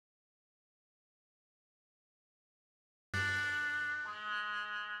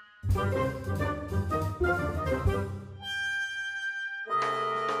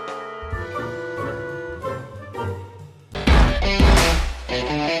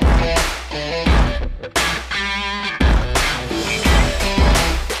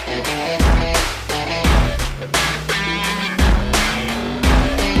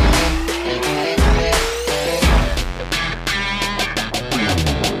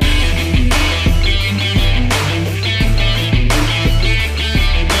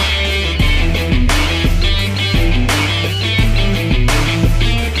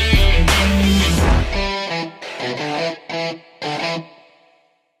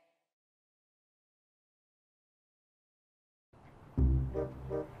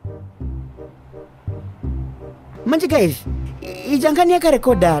Manje guys, ijangani yaka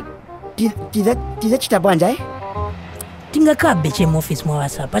recorda tiza chitabwanja Tinga kabe che office mwa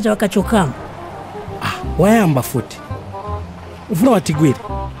WhatsApp acha wakachokamu. Wayamba futi. Ufuna watigwiri.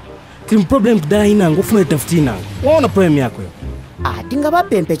 Tim problem kudala inangu ufuna itafuti inangu. Waona problem yako yo. Tinga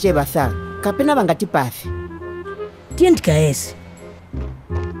bapempeche basa. Kapena bangati pasi. Tiendika esi.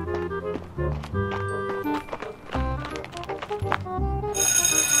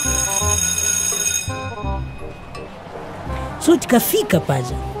 So tikafika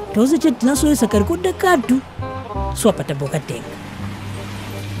paja. Tauze cheti nasoesa karikoda katu. So apata boka tenga.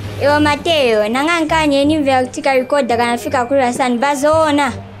 Ewa Mateo, nangankanye nimvya kutika recorda kanafika kula sana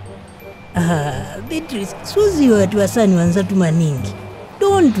bazoona. Beatrice, suzi watu wasani wanzatu maningi.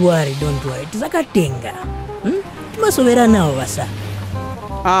 Don't worry. Tizakatenga. Tumasovera nao wasa.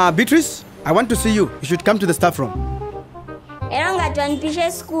 Beatrice, I want to see you. You should come to the staff room. Eronga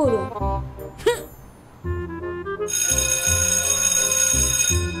tuanipishe skuru.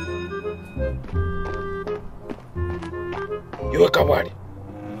 Yue kabwali.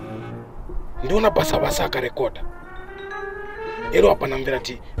 Ndona basa karekoda. Ero hapa nambira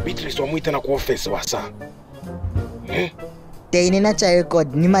ti Beatrice wamuita na ku office wasa. Teine na cha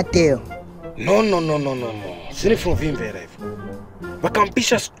record ni Mateo. No. Sini from vimvera hivyo.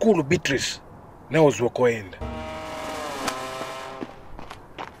 Wakampisha school Beatrice. Na uzwa koenda.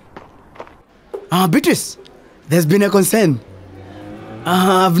 Beatrice, there's been a concern.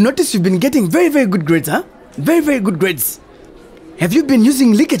 I've noticed you've been getting very, very good grades, huh? Very, very good grades. Have you been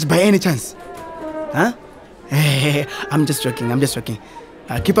using leakage by any chance? Huh? Hey, I'm just joking.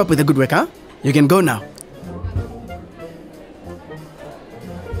 Keep up with the good work, huh? You can go now.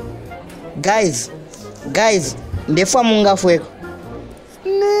 Guys, ndefa munga fueko.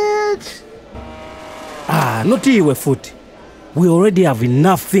 Snitch. Not iwe futi. We already have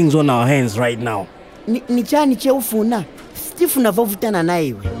enough things on our hands right now. Ni chani che ufuna. Steve unavovutana na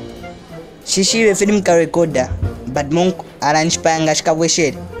iwe. Shishiwe film ka recorder. But monk aranishpanga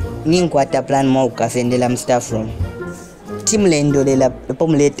shikabweshere. Ningu ata plan mo ukafendela mstaff room. Team lendolela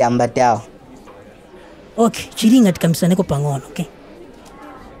pomulete ambatao. Okay, chiringa tikamisane pangono, okay?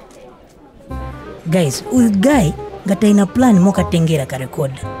 Guys, uyu guy ngata ina plan moka tengera ka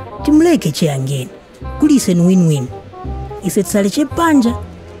recorder. Timleke che angeni. Kulise ni win-win. Isetsale che panja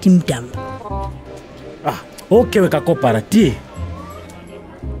timtamba. Okay weka kopara ti.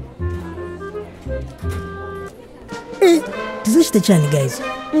 Tizishite chani guys.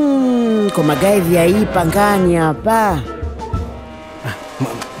 Koma guys ya hii pangani hapa.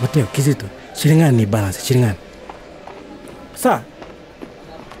 Mateo kizito. Chiringani ni balance, chiringani. Sa.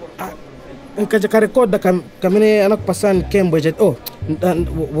 Kaja karekoda kamene anakupasan kembo jad.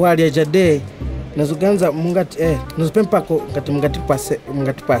 Wali jade. Nazuganza mungati nazupempa ko ngati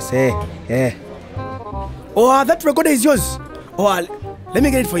pase. That recorder is yours. Let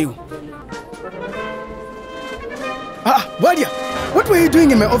me get it for you. Wadia, what were you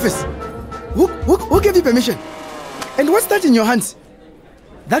doing in my office? Who gave you permission? And what's that in your hands?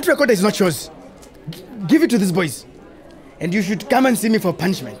 That recorder is not yours. Give it to these boys. And you should come and see me for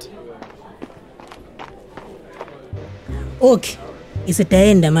punishment. Okay.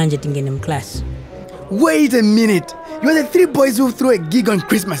 Isitaenda manje tingene class. Wait a minute. You're the 3 boys who threw a gig on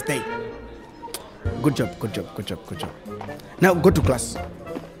Christmas Day. Good job. Now go to class.